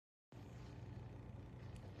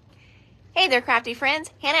Hey there, crafty friends.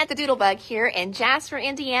 Hannah at the Doodlebug here in Jasper,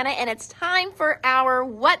 Indiana, and it's time for our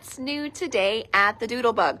What's New Today at the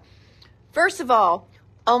Doodlebug. First of all,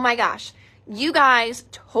 oh my gosh, you guys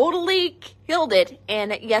totally killed it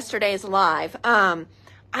in yesterday's live. I'm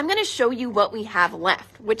going to show you what we have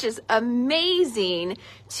left, which is amazing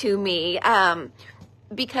to me.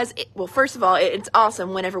 Because first of all, it's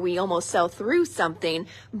awesome whenever we almost sell through something,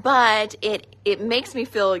 but it makes me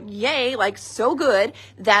feel yay, like so good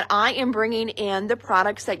that I am bringing in the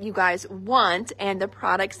products that you guys want and the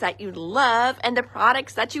products that you love and the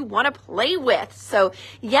products that you want to play with. So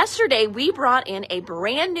yesterday we brought in a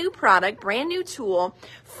brand new product, brand new tool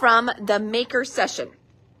from the Maker Session.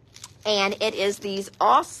 And it is these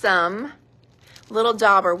awesome little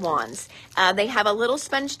dauber wands. They have a little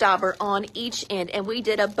sponge dauber on each end, and we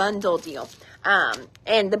did a bundle deal.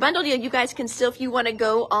 And the bundle deal, you guys can still, if you want to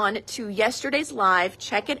go on to yesterday's live,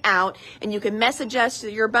 check it out, and you can message us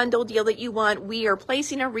your bundle deal that you want. We are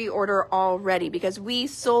placing a reorder already because we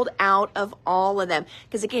sold out of all of them.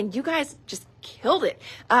 Because again, you guys just killed it.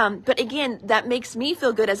 But again, that makes me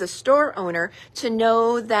feel good as a store owner to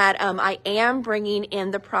know that I am bringing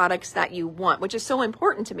in the products that you want, which is so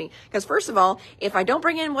important to me. Because first of all, if I don't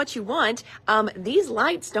bring in what you want, these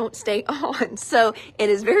lights don't stay on. So it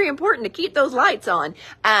is very important to keep those lights on.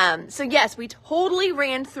 So yes, we totally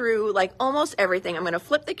ran through like almost everything. I'm going to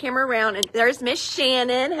flip the camera around, and there's Miss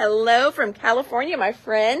Shannon. Hello from California, my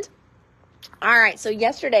friend. All right. So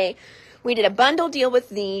yesterday we did a bundle deal with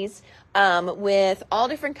these. With all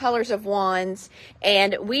different colors of wands,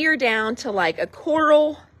 and we are down to like a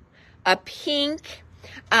coral, a pink,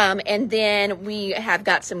 and then we have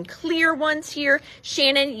got some clear ones here.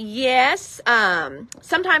 Shannon, yes.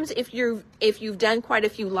 Sometimes if you've done quite a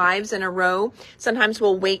few lives in a row, sometimes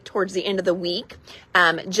we'll wait towards the end of the week,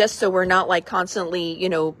 just so we're not like constantly,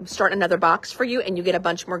 start another box for you and you get a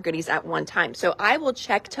bunch more goodies at one time. So I will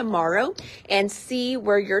check tomorrow and see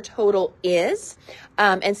where your total is,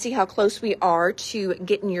 and see how close we are to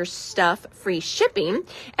getting your stuff free shipping.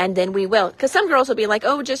 And then we will, because some girls will be like,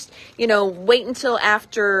 oh, just, wait until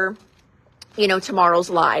after, tomorrow's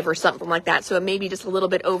live or something like that. So it may be just a little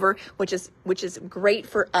bit over, which is great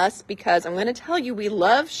for us, because I'm going to tell you, we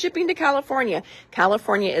love shipping to California.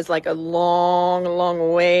 California is like a long,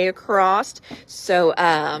 long way across. So,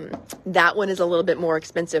 that one is a little bit more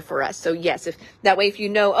expensive for us. So yes, if I'm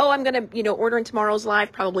going to, order in tomorrow's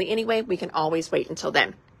live probably anyway, we can always wait until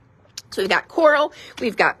then. So we've got coral,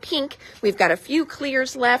 we've got pink, we've got a few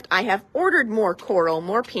clears left. I have ordered more coral,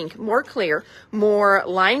 more pink, more clear, more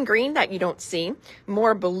lime green that you don't see,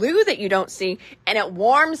 more blue that you don't see, and it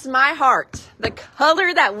warms my heart. The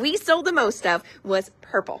color that we sold the most of was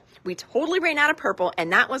purple. We totally ran out of purple,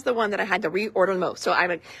 and that was the one that I had to reorder the most. So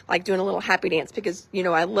I like doing a little happy dance because,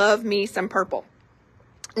 I love me some purple.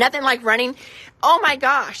 Nothing like running. Oh my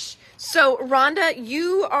gosh. So Rhonda,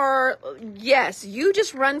 you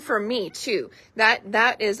just run for me too.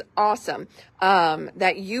 That is awesome.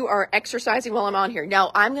 That you are exercising while I'm on here.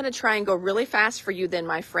 Now I'm going to try and go really fast for you then,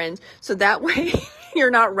 my friend. So that way you're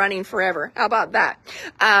not running forever. How about that?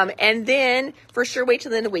 And then for sure, wait till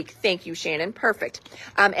the end of the week. Thank you, Shannon. Perfect.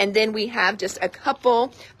 And then we have just a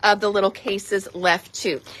couple of the little cases left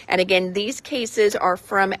too. And again, these cases are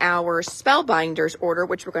from our Spellbinders order,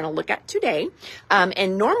 which we're going to look at today.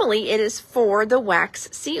 And normally it is for the wax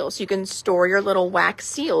seals. You can store your little wax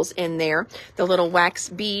seals in there, the little wax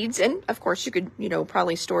beads. And of course you could,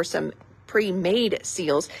 probably store some pre-made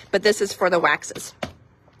seals, but this is for the waxes.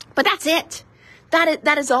 But that's it.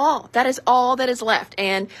 That is all. That is all that is left.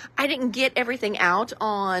 And I didn't get everything out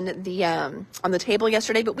on the table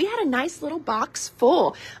yesterday, but we had a nice little box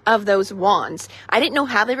full of those wands. I didn't know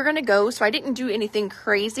how they were going to go, so I didn't do anything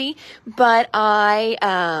crazy, but I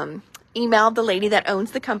emailed the lady that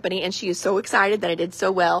owns the company, and she is so excited that I did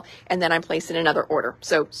so well, and then I'm placing another order.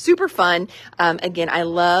 So super fun. Again,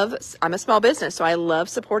 I'm a small business, so I love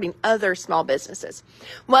supporting other small businesses.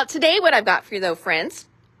 Well, today what I've got for you though, friends,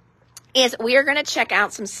 is we are going to check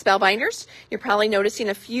out some Spellbinders. You're probably noticing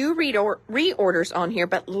a few reorders on here,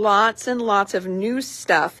 but lots and lots of new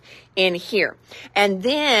stuff in here. And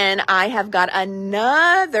then I have got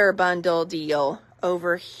another bundle deal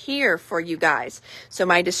over here for you guys. So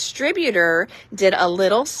my distributor did a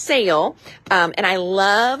little sale, and I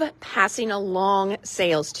love passing along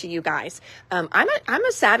sales to you guys. I'm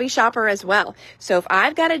a savvy shopper as well. So if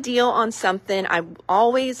I've got a deal on something, I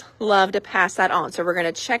always love to pass that on. So we're going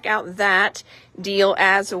to check out that deal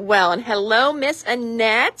as well. And hello, Miss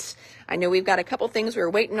Annette. I know we've got a couple things we're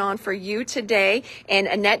waiting on for you today. And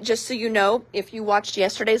Annette, just so you know, if you watched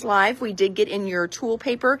yesterday's live, we did get in your tool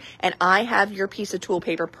paper, and I have your piece of tool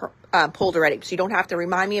paper pulled already. So you don't have to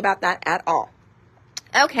remind me about that at all.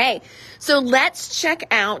 Okay, so let's check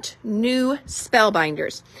out new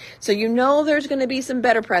Spellbinders. So you know there's going to be some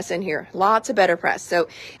better press in here, lots of better press. So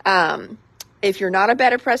if you're not a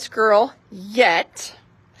better press girl yet,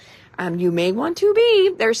 you may want to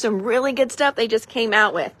be. There's some really good stuff they just came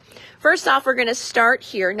out with. First off, we're going to start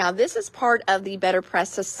here. Now, this is part of the Better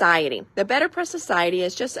Press Society. The Better Press Society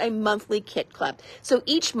is just a monthly kit club. So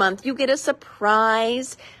each month you get a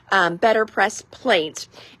surprise Better Press plate.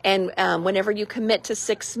 And whenever you commit to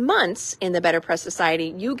 6 months in the Better Press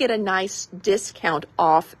Society, you get a nice discount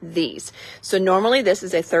off these. So normally this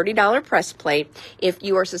is a $30 press plate. If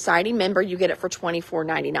you are a society member, you get it for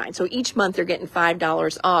 $24.99. So each month you're getting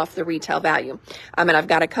 $5 off the retail value. And I've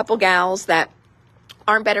got a couple gals that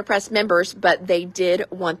aren't Better Press members, but they did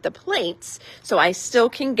want the plates. So I still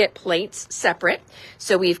can get plates separate.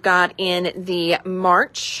 So we've got in the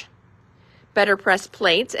March Better Press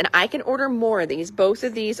plates, and I can order more of these. Both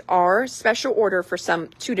of these are special order for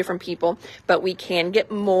two different people, but we can get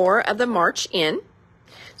more of the March in.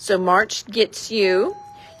 So March gets you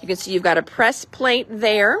can see you've got a press plate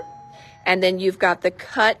there, and then you've got the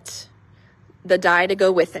die to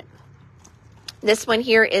go with it. This one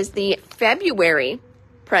here is the February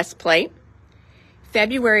press plate.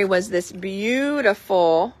 February was this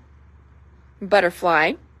beautiful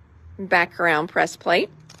butterfly background press plate.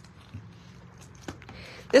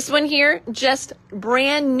 This one here, just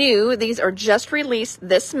brand new. These are just released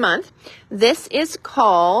this month. This is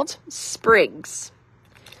called Sprigs.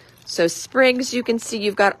 So Sprigs, you can see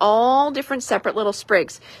you've got all different separate little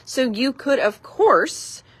sprigs. So you could, of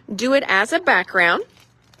course, do it as a background.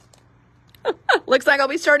 Looks like I'll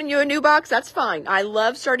be starting you a new box. That's fine. I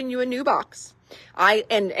love starting you a new box.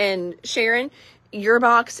 And Sharon, your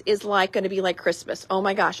box is like going to be like Christmas. Oh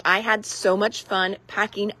my gosh. I had so much fun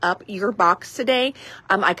packing up your box today.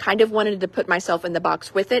 I kind of wanted to put myself in the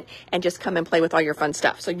box with it and just come and play with all your fun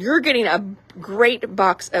stuff. So you're getting a great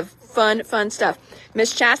box of fun stuff.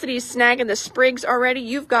 Miss Chastity's snagging the sprigs already.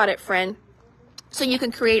 You've got it, friend. So you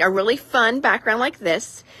can create a really fun background like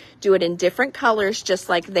this, do it in different colors just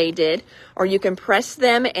like they did, or you can press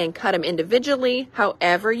them and cut them individually,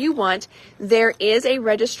 however you want. There is a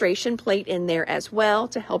registration plate in there as well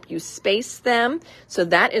to help you space them, so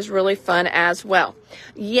that is really fun as well.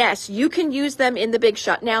 Yes, you can use them in the Big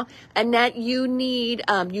Shot. Now, Annette, you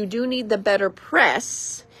do need the Better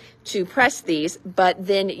Press to press these, but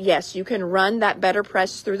then yes, you can run that Better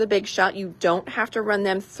Press through the Big Shot. You don't have to run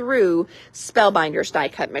them through Spellbinders die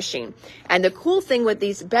cut machine. And the cool thing with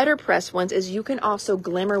these Better Press ones is you can also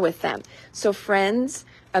glimmer with them. So friends,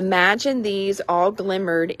 imagine these all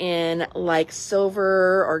glimmered in like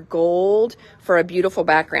silver or gold for a beautiful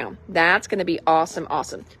background. That's going to be awesome.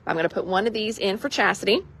 I'm going to put one of these in for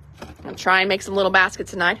Chastity. I'll try and make some little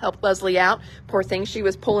baskets tonight, help Leslie out. Poor thing, she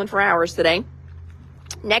was pulling for hours today.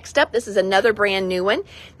 Next up, this is another brand new one.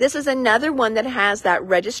 This is another one that has that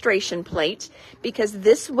registration plate, because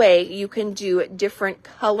this way you can do different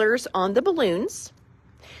colors on the balloons.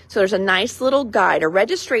 So there's a nice little guide. A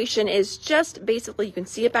registration is just basically, you can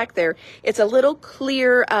see it back there. It's a little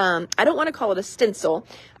clear, I don't want to call it a stencil.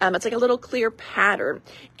 It's like a little clear pattern.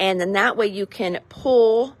 And then that way you can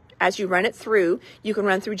pull, as you run it through, you can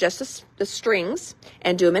run through just the strings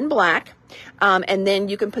and do them in black. And then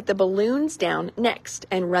you can put the balloons down next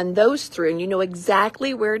and run those through, and you know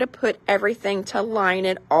exactly where to put everything to line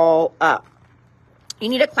it all up. You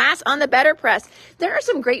need a class on the Better Press. There are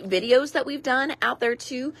some great videos that we've done out there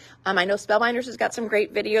too. I know Spellbinders has got some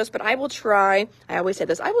great videos, but I will try, I always say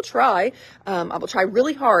this, I will try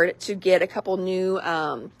really hard to get a couple new,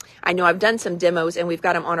 I know I've done some demos and we've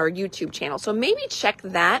got them on our YouTube channel. So maybe check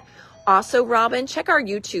that. Also, Robin, check our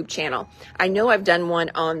YouTube channel. I know I've done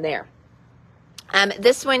one on there.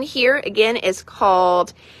 This one here, again, is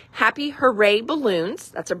called Happy Hooray Balloons.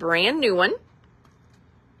 That's a brand new one.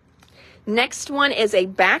 Next one is a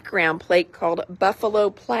background plate called Buffalo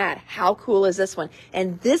Plaid. How cool is this one?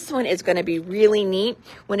 And this one is going to be really neat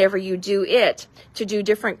whenever you do it, to do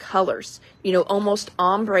different colors. You know, almost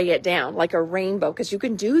ombre it down like a rainbow, because you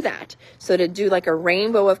can do that. So to do like a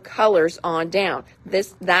rainbow of colors on down,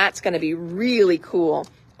 that's going to be really cool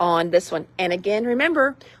on this one. And again,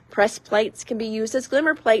 remember, press plates can be used as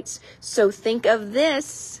glimmer plates. So think of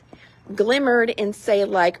this glimmered in, say,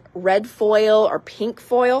 like red foil or pink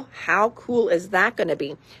foil. How cool is that going to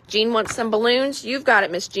be? Jean wants some balloons. You've got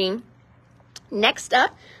it, Miss Jean. Next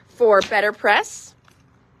up for Better Press,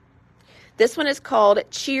 this one is called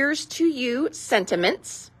Cheers to You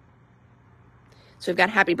Sentiments. So we've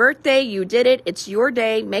got happy birthday. You did it. It's your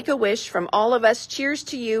day. Make a wish from all of us. Cheers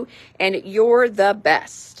to you. And you're the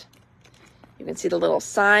best. You can see the little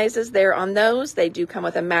sizes there on those. They do come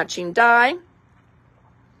with a matching die.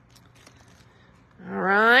 All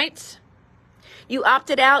right. You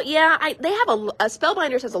opted out. Yeah, they have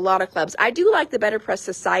Spellbinders has a lot of clubs. I do like the Better Press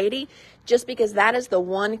Society just because that is the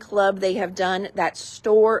one club they have done that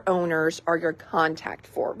store owners are your contact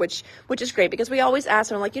for, which is great because we always ask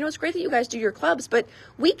them, like, it's great that you guys do your clubs, but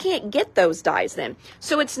we can't get those dies then.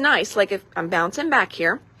 So it's nice. Like if I'm bouncing back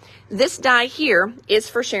here, this die here is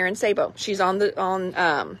for Sharon Sabo. She's on the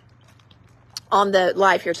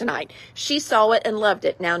live here tonight. She saw it and loved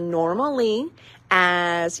it. Now, normally,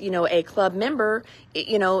 as a club member,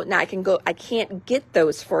 now I can't get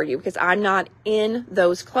those for you because I'm not in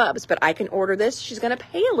those clubs, but I can order this. She's going to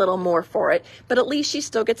pay a little more for it, but at least she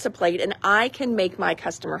still gets a plate and I can make my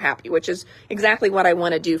customer happy, which is exactly what I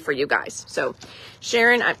want to do for you guys. So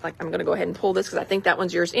Sharon, I'm going to go ahead and pull this because I think that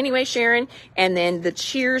one's yours anyway, Sharon. And then the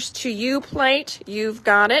cheers to you plate, you've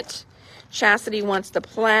got it. Chastity wants the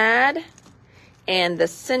plaid and the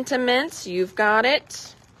sentiments, you've got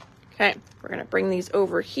it. Okay, we're going to bring these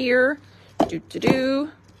over here. There's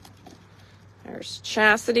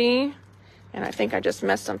Chastity. And I think I just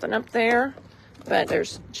messed something up there. But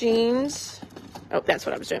there's jeans. Oh, that's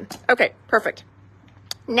what I was doing. Okay, perfect.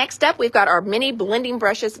 Next up, we've got our mini blending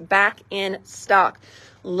brushes back in stock.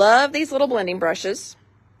 Love these little blending brushes.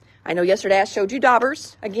 I know yesterday I showed you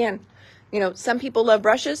daubers. Again, some people love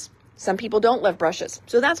brushes. Some people don't love brushes.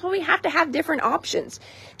 So that's why we have to have different options.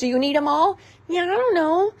 Do you need them all? Yeah, I don't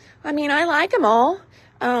know. I mean, I like them all.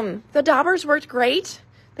 The daubers worked great.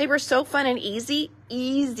 They were so fun and easy.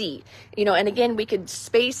 And again, we could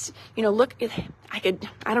space, look, I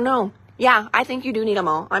don't know. Yeah, I think you do need them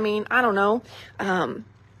all. I mean, I don't know. I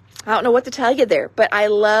don't know what to tell you there, but I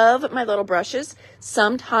love my little brushes.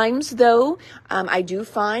 Sometimes though, I do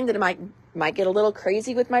find that it might get a little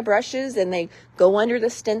crazy with my brushes and they go under the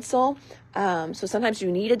stencil. So sometimes you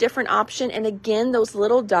need a different option. And again, those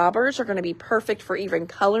little daubers are going to be perfect for even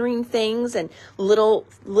coloring things and little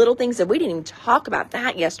things that we didn't even talk about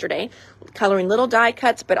that yesterday, coloring little die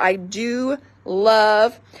cuts. But I do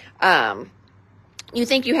love, you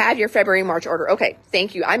think you have your February, March order. Okay.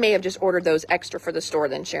 Thank you. I may have just ordered those extra for the store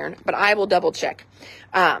then, Sharon, but I will double check.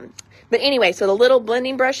 But anyway, so the little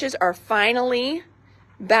blending brushes are finally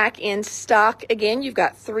back in stock again. You've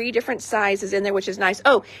got 3 different sizes in there, which is nice.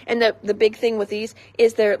 Oh, and the big thing with these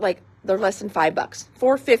is they're less than $5,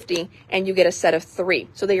 $4.50, and you get a set of 3.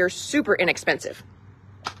 So they are super inexpensive.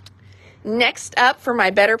 Next up for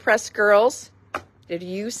my Better Press girls, did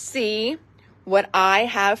you see what I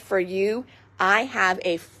have for you? I have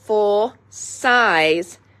a full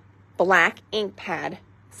size black ink pad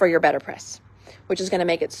for your Better Press, which is going to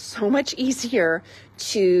make it so much easier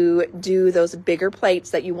to do those bigger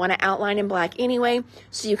plates that you want to outline in black anyway,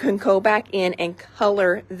 so you can go back in and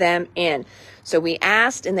color them in. So we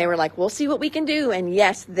asked and they were like, we'll see what we can do. And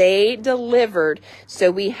yes, they delivered.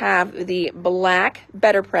 So we have the black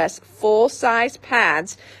Better Press full-size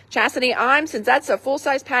pads. Chastity, since that's a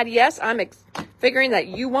full-size pad, yes, I'm figuring that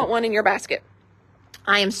you want one in your basket.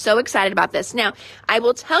 I am so excited about this. Now, I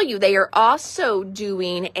will tell you, they are also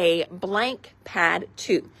doing a blank pad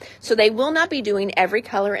too. So they will not be doing every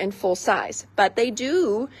color in full size, but they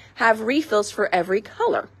do have refills for every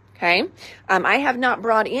color. Okay. I have not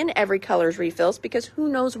brought in every color's refills because who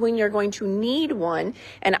knows when you're going to need one.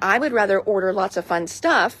 And I would rather order lots of fun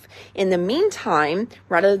stuff in the meantime,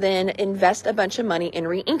 rather than invest a bunch of money in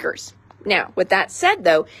re-inkers. Now, with that said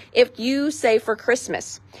though, if you say for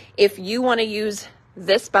Christmas, if you want to use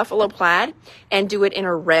this buffalo plaid and do it in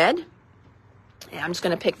a red, and I'm just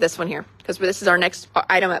going to pick this one here because this is our next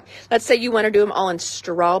item up. Let's say you want to do them all in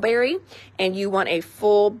strawberry and you want a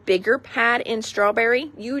full bigger pad in strawberry.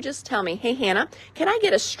 You just tell me, hey, Hannah, can I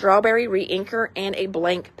get a strawberry re-inker and a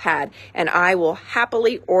blank pad? And I will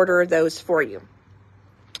happily order those for you.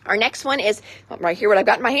 Our next one is right here, what I've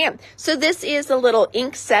got in my hand. So this is a little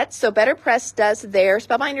ink set. So Better Press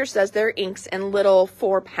Spellbinders does their inks in little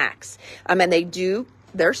 4 packs. And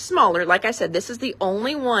they're smaller. Like I said, this is the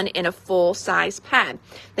only one in a full size pad.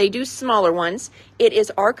 They do smaller ones. It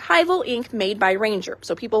is archival ink made by Ranger.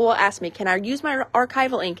 So people will ask me, can I use my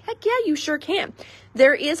archival ink? Heck yeah, you sure can.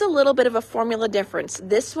 There is a little bit of a formula difference.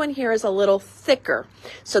 This one here is a little thicker.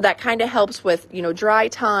 So that kind of helps with, dry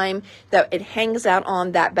time, that it hangs out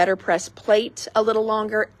on that Better Press plate a little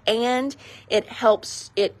longer, and it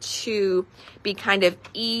helps it to be kind of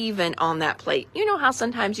even on that plate. You know how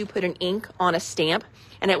sometimes you put an ink on a stamp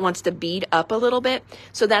and it wants to bead up a little bit?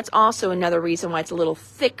 So that's also another reason why it's a little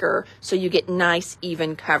thicker, so you get nice,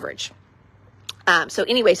 even coverage. So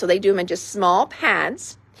anyway, so they do them in just small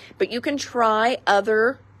pads, but you can try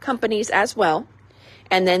other companies as well.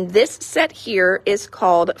 And then this set here is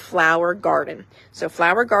called Flower Garden. So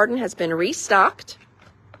Flower Garden has been restocked.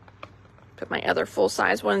 Put my other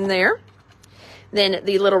full-size one there. Then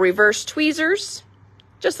the little reverse tweezers,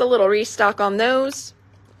 just a little restock on those.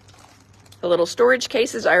 The little storage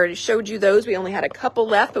cases, I already showed you those. We only had a couple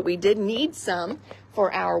left, but we did need some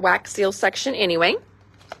for our wax seal section anyway.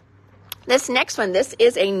 This next one, this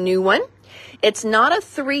is a new one. It's not a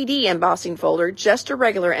 3D embossing folder, just a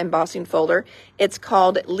regular embossing folder. It's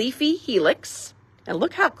called Leafy Helix. And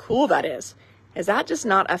look how cool that is. Is that just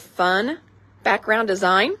not a fun background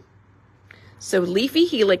design? So Leafy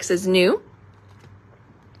Helix is new.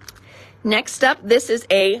 Next up, this is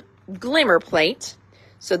a glimmer plate.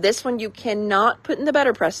 So this one you cannot put in the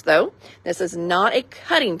butter press though. This is not a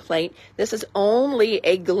cutting plate. This is only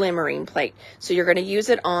a glimmering plate. So you're going to use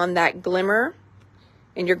it on that glimmer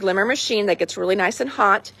in your glimmer machine that gets really nice and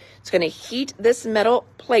hot. It's going to heat this metal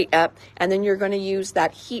plate up, and then you're going to use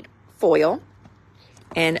that heat foil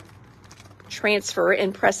and transfer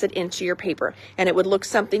and press it into your paper. And it would look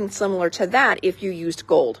something similar to that if you used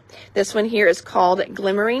gold. This one here is called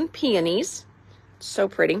Glimmering Peonies. So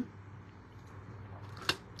pretty.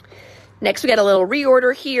 Next, we got a little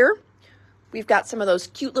reorder here. We've got some of those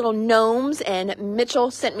cute little gnomes, and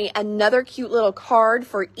Mitchell sent me another cute little card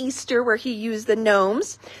for Easter where he used the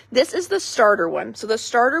gnomes. This is the starter one. So the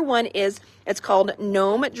starter one is, it's called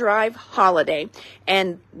Gnome Drive Holiday,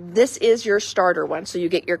 and this is your starter one. So you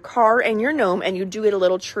get your car and your gnome, and you do it a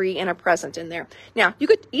little tree and a present in there. Now, you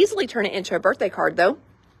could easily turn it into a birthday card though,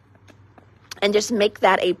 and just make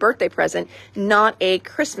that a birthday present, not a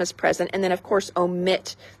Christmas present. And then, of course,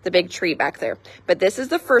 omit the big tree back there. But this is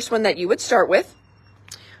the first one that you would start with.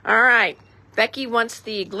 All right. Becky wants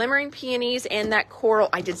the Glimmering Peonies and that coral.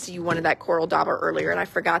 I did see you wanted that coral dauber earlier, and I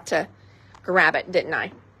forgot to grab it, didn't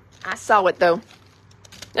I? I saw it, though.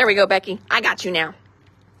 There we go, Becky. I got you now.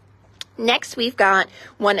 Next, we've got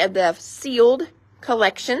one of the sealed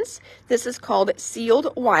collections. This is called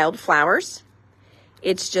Sealed Wildflowers.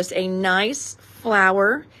 It's just a nice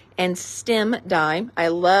flower and stem die. I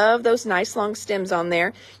love those nice long stems on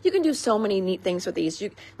there. You can do so many neat things with these.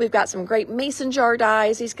 We've got some great mason jar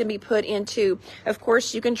dies these can be put into. Of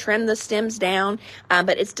course, you can trim the stems down,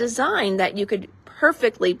 but it's designed that you could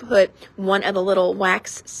perfectly put one of the little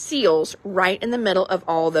wax seals right in the middle of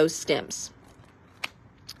all those stems.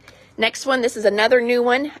 Next one, this is another new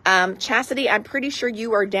one. Chastity, I'm pretty sure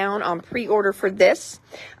you are down on pre-order for this.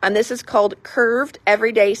 This is called Curved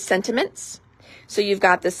Everyday Sentiments. So you've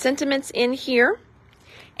got the sentiments in here,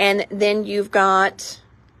 and then you've got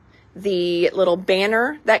the little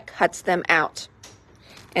banner that cuts them out.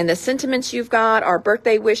 And the sentiments you've got are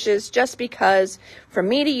birthday wishes, just because, from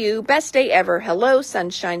me to you, best day ever, hello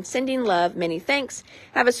sunshine, sending love, many thanks,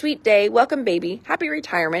 have a sweet day, welcome baby, happy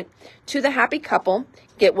retirement, to the happy couple,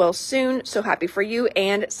 get well soon, so happy for you,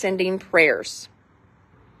 and sending prayers.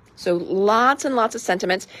 So lots and lots of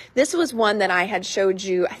sentiments. This was one that I had showed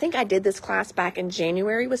you, I think I did this class back in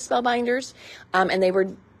January with Spellbinders, and they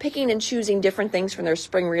were picking and choosing different things from their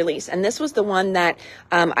spring release. And this was the one that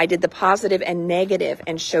I did the positive and negative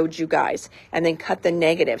and showed you guys, and then cut the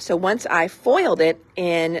negative. So once I foiled it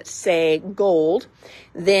in, say, gold,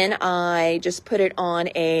 then I just put it on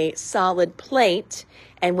a solid plate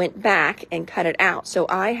and went back and cut it out. So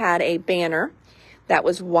I had a banner that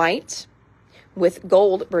was white with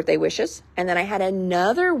gold birthday wishes, and then I had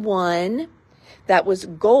another one that was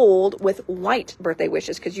gold with white birthday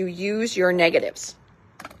wishes, because you use your negatives.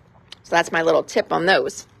 So that's my little tip on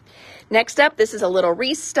those. Next up, this is a little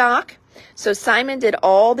restock. So Simon did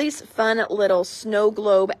all these fun little snow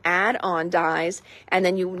globe add-on dies, and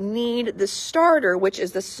then you need the starter, which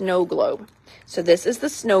is the snow globe. So this is the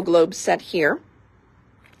snow globe set here.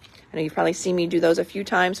 I know you've probably seen me do those a few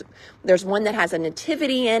times. There's one that has a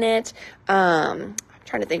nativity in it. I'm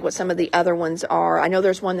trying to think what some of the other ones are. I know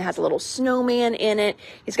there's one that has a little snowman in it.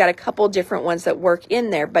 He's got a couple different ones that work in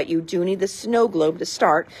there, but you do need the snow globe to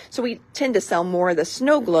start. So we tend to sell more of the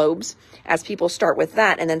snow globes as people start with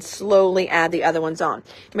that, and then slowly add the other ones on.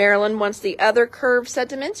 Marilyn wants the other curved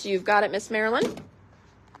sentiments. You've got it, Miss Marilyn.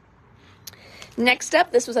 Next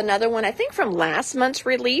up, this was another one, I think from last month's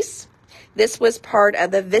release. This was part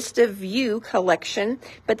of the Vista View collection,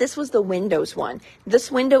 but this was the Windows one. This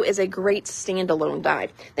window is a great standalone die.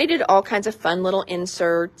 They did all kinds of fun little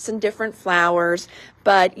inserts and different flowers,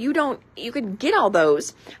 but you could get all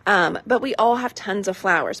those, but we all have tons of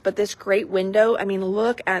flowers. But this great window, I mean,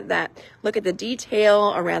 look at that. Look at the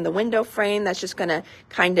detail around the window frame. That's just going to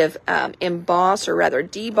kind of emboss, or rather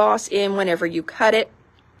deboss in whenever you cut it.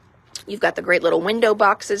 You've got the great little window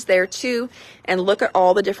boxes there too. And look at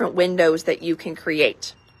all the different windows that you can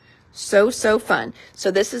create. So fun.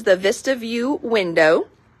 So this is the Vista View window.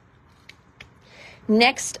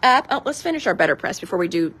 Next up, oh, let's finish our Better Press before we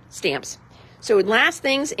do stamps. So last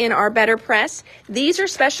things in our Better Press, these are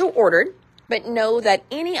special ordered, but know that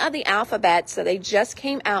any of the alphabets that they just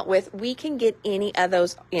came out with, we can get any of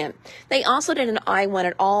those in. They also did an I Want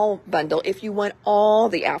It All bundle if you want all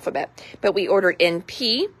the alphabet, but we ordered in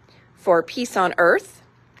P for Peace on Earth.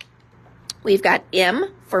 We've got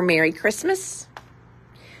M for Merry Christmas.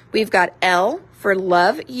 We've got L for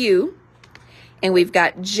Love You. And we've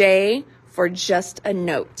got J for Just a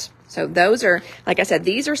Note. So those are, like I said,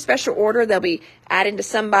 these are special order. They'll be added to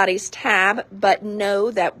somebody's tab, but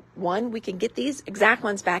know that one, we can get these exact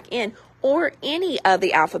ones back in, or any of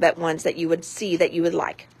the alphabet ones that you would see that you would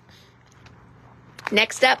like.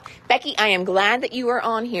 Next up, Becky, I am glad that you are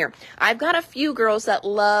on here. I've got a few girls that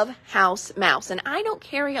love House Mouse, and I don't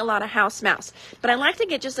carry a lot of House Mouse, but I like to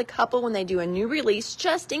get just a couple when they do a new release,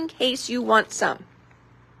 just in case you want some.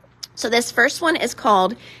 So this first one is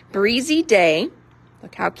called Breezy Day.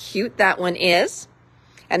 Look how cute that one is.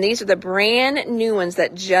 And these are the brand new ones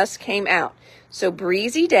that just came out. So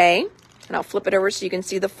Breezy Day, and I'll flip it over so you can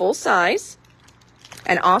see the full size.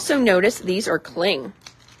 And also notice these are cling.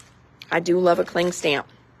 I do love a cling stamp.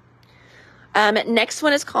 Next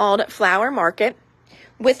one is called Flower Market.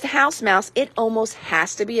 With the House Mouse, it almost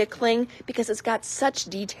has to be a cling because it's got such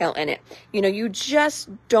detail in it. You know, you just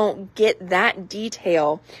don't get that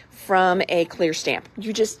detail from a clear stamp.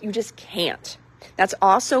 You just can't. That's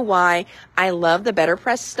also why I love the Better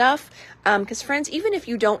Press stuff. Because friends, even if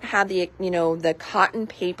you don't have the cotton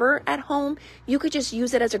paper at home, you could just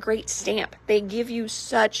use it as a great stamp. They give you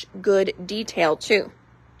such good detail too.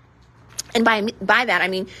 And by that, I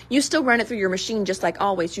mean, you still run it through your machine just like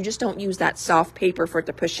always. You just don't use that soft paper for it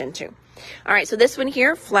to push into. All right, so this one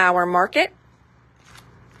here, Flower Market.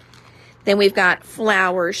 Then we've got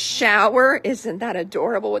Flower Shower. Isn't that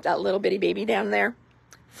adorable with that little bitty baby down there?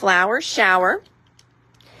 Flower Shower.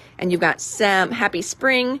 And you've got some Happy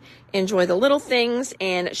Spring, Enjoy the Little Things,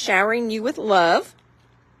 and Showering You with Love.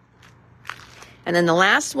 And then the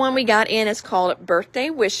last one we got in is called Birthday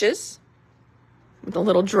Wishes, with a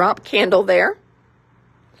little drop candle there.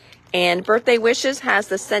 And Birthday Wishes has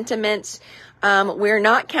the sentiments, we're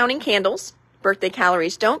not counting candles, birthday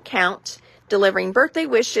calories don't count, delivering birthday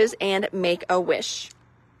wishes, and make a wish.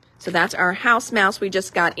 So that's our House Mouse we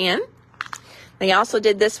just got in. They also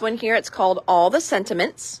did this one here. It's called All the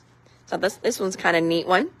Sentiments. So this one's kind of neat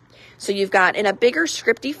one. So you've got in a bigger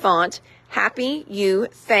scripty font, happy, you,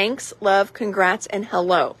 thanks, love, congrats, and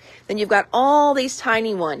hello. Then you've got all these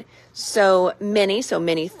tiny ones. So many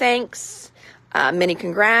thanks, many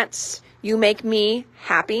congrats, you make me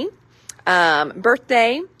happy,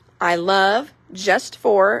 birthday, I love, just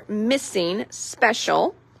for, missing,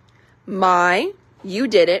 special, my, you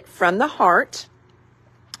did it, from the heart,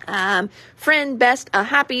 friend, best,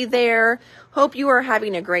 happy there, hope you are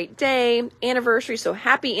having a great day, anniversary, so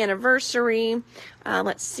happy anniversary,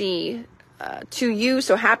 let's see, to you,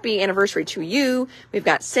 so happy anniversary to you. We've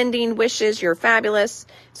got sending wishes, you're fabulous.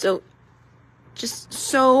 So just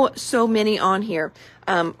so many on here.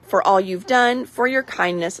 For all you've done, for your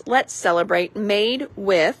kindness, let's celebrate, made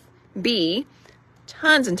with, be,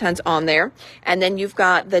 tons and tons on there. And then you've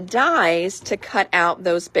got the dies to cut out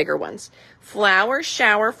those bigger ones. Flower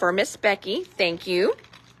Shower for Miss Becky, thank you.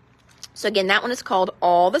 So again, that one is called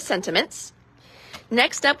All the Sentiments.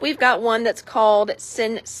 Next up, we've got one that's called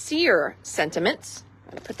Sincere Sentiments.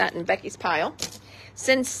 I'm going to put that in Becky's pile.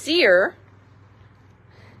 Sincere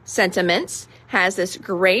Sentiments has this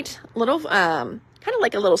great little, kind of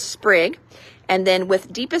like a little sprig. And then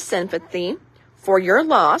with deepest sympathy for your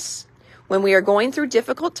loss, when we are going through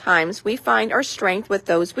difficult times, we find our strength with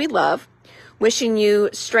those we love. Wishing you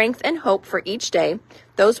strength and hope for each day.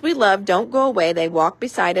 Those we love don't go away. They walk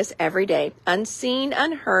beside us every day. Unseen,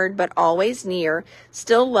 unheard, but always near.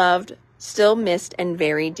 Still loved, still missed, and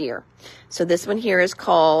very dear. So this one here is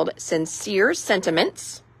called Sincere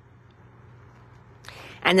Sentiments.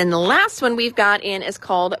 And then the last one we've got in is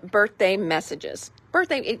called Birthday Messages.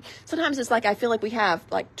 Sometimes it's like I feel like we have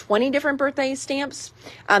like 20 different birthday stamps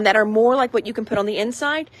that are more like what you can put on the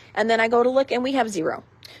inside. And then I go to look and we have 0.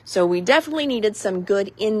 So we definitely needed some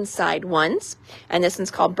good inside ones. And this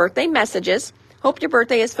one's called Birthday Messages. Hope your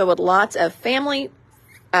birthday is filled with lots of family,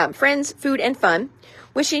 friends, food, and fun.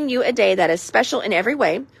 Wishing you a day that is special in every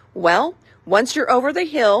way. Well, once you're over the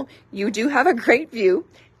hill, you do have a great view.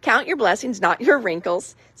 Count your blessings, not your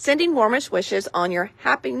wrinkles. Sending warmest wishes on your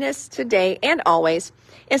happiness today and always.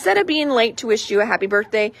 Instead of being late to wish you a happy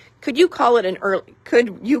birthday, could you call it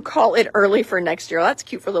early for next year? Well, that's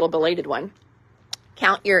cute for a little belated one.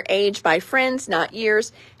 Count your age by friends, not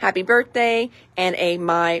years. Happy birthday, and a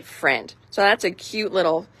my friend. So that's a cute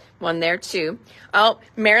little one there too. Oh,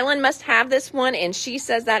 Marilyn must have this one, and she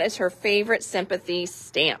says that is her favorite sympathy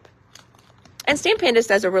stamp. And Stampendous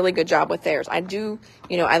does a really good job with theirs. I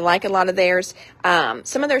like a lot of theirs.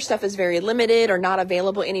 Some of their stuff is very limited or not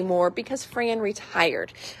available anymore because Fran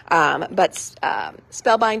retired. But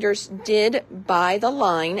Spellbinders did buy the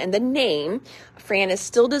line and the name. Fran is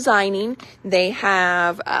still designing. They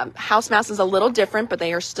have House Mouse is a little different, but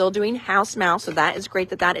they are still doing House Mouse. So that is great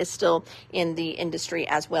that is still in the industry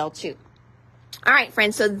as well too. All right,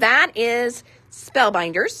 friends. So that is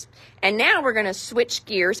Spellbinders. And now we're going to switch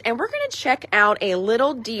gears and we're going to check out a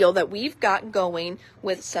little deal that we've got going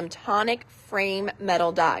with some tonic frame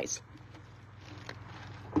metal dies.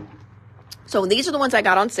 So these are the ones I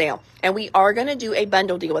got on sale, and we are going to do a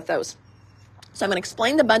bundle deal with those. So I'm going to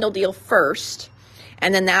explain the bundle deal first,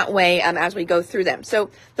 and then that way as we go through them. So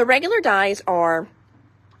the regular dies are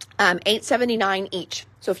 $8.79 each.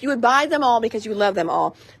 So if you would buy them all because you love them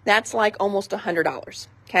all, that's like almost $100.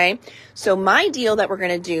 Okay, so my deal that we're going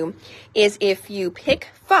to do is if you pick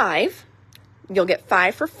 5, you'll get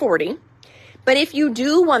 5 for $40. But if you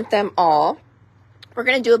do want them all, we're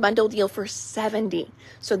going to do a bundle deal for $70.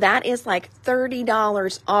 So that is like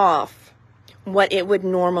 $30 off what it would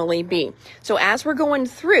normally be. So as we're going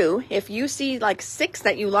through, if you see like 6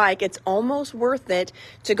 that you like, it's almost worth it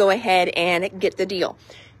to go ahead and get the deal.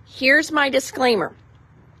 Here's my disclaimer.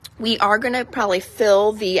 We are going to probably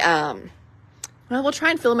fill the well, we'll try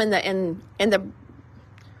and fill them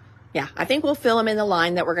I think we'll fill them in the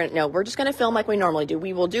line that we're just going to film like we normally do.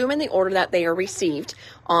 We will do them in the order that they are received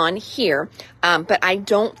on here. But I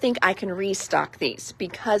don't think I can restock these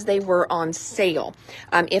because they were on sale.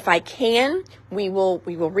 If I can, we will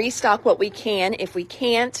restock what we can. If we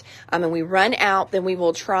can't, and we run out, then we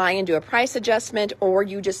will try and do a price adjustment, or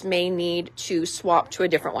you just may need to swap to a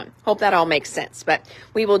different one. Hope that all makes sense, but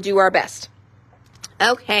we will do our best.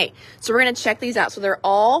 Okay, so we're going to check these out. So they're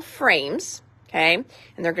all frames, okay,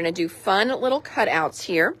 and they're going to do fun little cutouts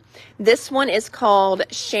here. This one is called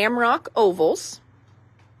Shamrock Ovals.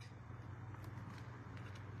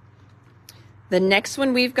 The next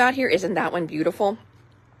one we've got here, isn't that one beautiful?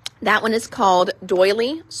 That one is called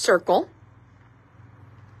Doily Circle.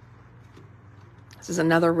 This is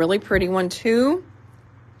another really pretty one too.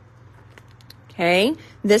 Okay,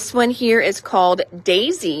 this one here is called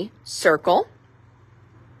Daisy Circle.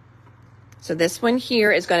 So this one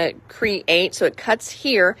here is going to create, so it cuts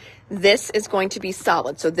here. This is going to be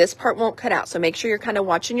solid. So this part won't cut out. So make sure you're kind of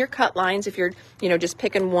watching your cut lines if you're, just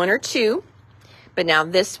picking 1 or 2. But now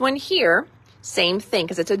this one here, same thing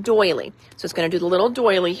because it's a doily. So it's going to do the little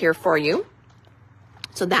doily here for you.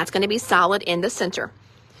 So that's going to be solid in the center.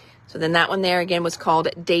 So then that one there again was called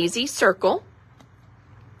Daisy Circle.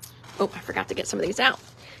 Oh, I forgot to get some of these out.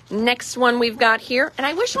 Next one we've got here, and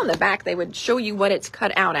I wish on the back they would show you what it's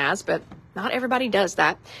cut out as, but not everybody does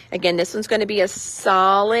that. Again, this one's going to be a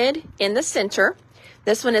solid in the center.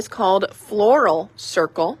 This one is called Floral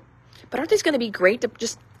Circle. But aren't these going to be great to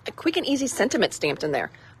just a quick and easy sentiment stamped in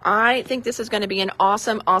there? I think this is going to be an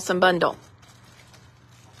awesome, awesome bundle.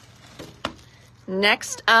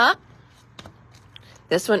 Next up,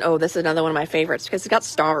 this one, this is another one of my favorites because it's got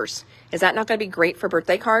stars. Is that not going to be great for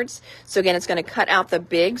birthday cards? So again, it's going to cut out the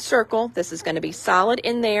big circle. This is going to be solid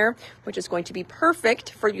in there, which is going to be perfect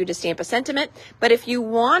for you to stamp a sentiment. But if you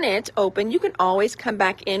want it open, you can always come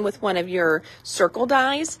back in with one of your circle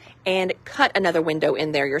dies and cut another window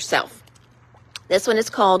in there yourself. This one is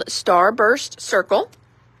called Starburst Circle.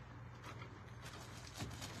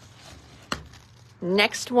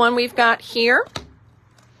 Next one we've got here.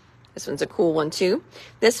 This one's a cool one too.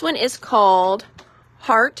 This one is called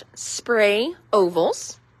Heart Spray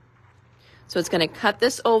Ovals. So it's going to cut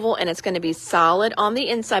this oval and it's going to be solid on the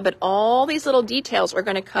inside, but all these little details are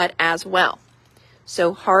going to cut as well.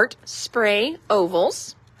 So Heart Spray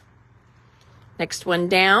Ovals. Next one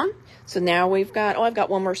down. So now we've got, I've got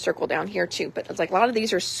one more circle down here too, but it's like a lot of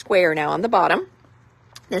these are square now on the bottom.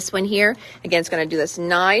 This one here, again, it's going to do this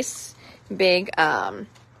nice big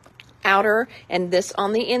outer, and this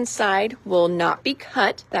on the inside will not be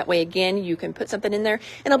cut. That way, again, you can put something in there,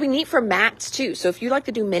 and it'll be neat for mats too. So if you like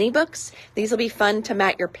to do mini books, these will be fun to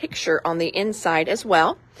mat your picture on the inside as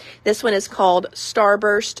well. This one is called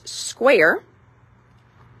Starburst Square.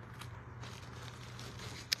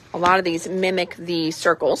 A lot of these mimic the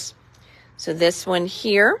circles. So this one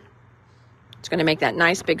here It's going to make that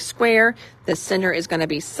nice big square. The center is going to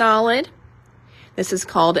be solid. This is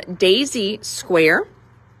called Daisy Square.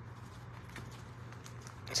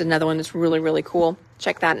 It's another one that's really, really cool.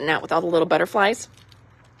 Check that one out with all the little butterflies.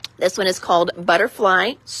 This one is called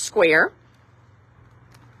Butterfly Square.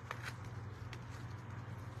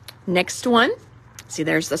 Next one, see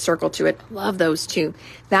there's the circle to it. Love those two.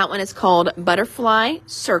 That one is called Butterfly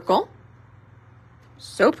Circle.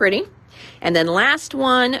 So pretty. And then last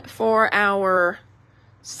one for our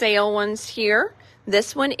sale ones here.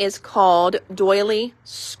 This one is called Doily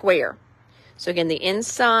Square. So again, the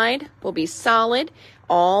inside will be solid.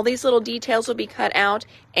 All these little details will be cut out,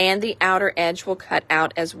 and the outer edge will cut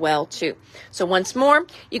out as well too. So once more,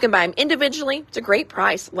 you can buy them individually. It's a great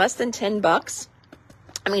price, less than 10 bucks.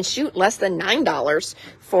 I mean, shoot, less than $9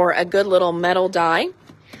 for a good little metal die.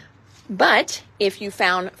 But if you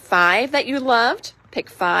found 5 that you loved, pick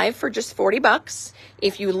 5 for just 40 bucks.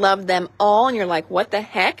 If you love them all and you're like, what the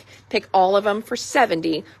heck? Pick all of them for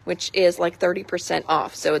 70, which is like 30%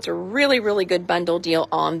 off. So it's a really, really good bundle deal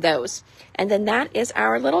on those. And then that is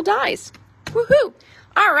our little dies. Woohoo!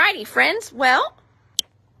 All righty, friends. Well,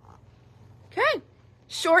 okay.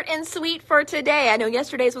 Short and sweet for today. I know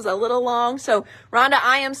yesterday's was a little long, so Rhonda,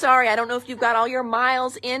 I am sorry. I don't know if you've got all your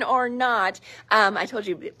miles in or not. I told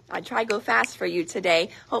you I'd try to go fast for you today.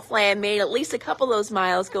 Hopefully I made at least a couple of those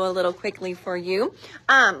miles go a little quickly for you.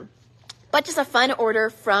 But just a fun order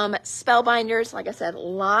from Spellbinders. Like I said,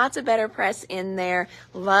 lots of better press in there.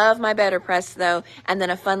 Love my better press though. And then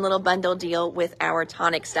a fun little bundle deal with our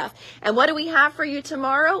tonic stuff. And what do we have for you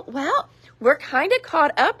tomorrow? Well, we're kind of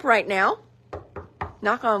caught up right now,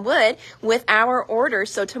 knock on wood, with our orders.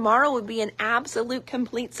 So tomorrow will be an absolute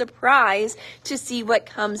complete surprise to see what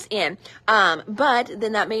comes in. But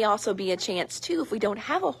then that may also be a chance too, if we don't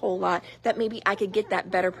have a whole lot, that maybe I could get that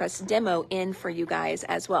Better Press demo in for you guys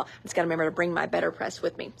as well. I just got to remember to bring my Better Press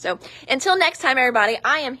with me. So until next time, everybody,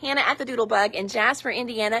 I am Hannah at the Doodlebug in Jasper,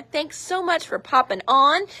 Indiana. Thanks so much for popping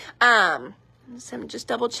on. So I'm just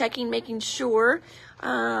double checking, making sure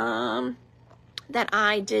that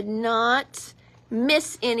I did not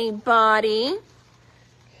miss anybody.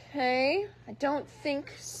 Okay, I don't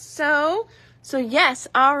think so. So yes,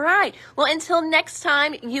 all right. Well, until next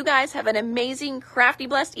time, you guys have an amazing, crafty,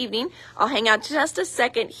 blessed evening. I'll hang out just a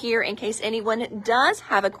second here in case anyone does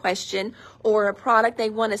have a question or a product they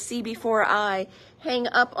want to see before I hang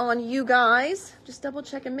up on you guys. Just double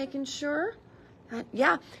checking, making sure.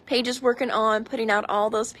 Yeah, Paige is working on putting out all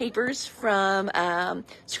those papers from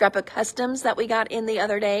Scrapbook Customs that we got in the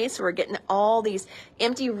other day. So we're getting all these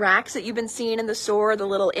empty racks that you've been seeing in the store, the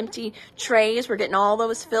little empty trays. We're getting all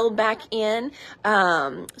those filled back in.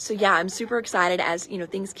 So yeah, I'm super excited as, you know,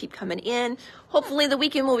 things keep coming in. Hopefully the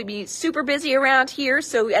weekend will be super busy around here.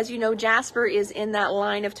 So as you know, Jasper is in that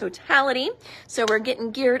line of totality. So we're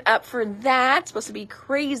getting geared up for that. It's supposed to be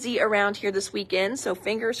crazy around here this weekend. So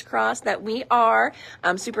fingers crossed that we are.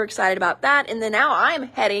 I'm super excited about that. And then now I'm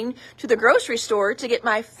heading to the grocery store to get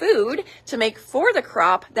my food to make for the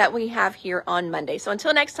crop that we have here on Monday. So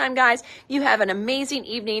until next time, guys, you have an amazing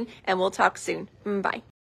evening and we'll talk soon. Bye.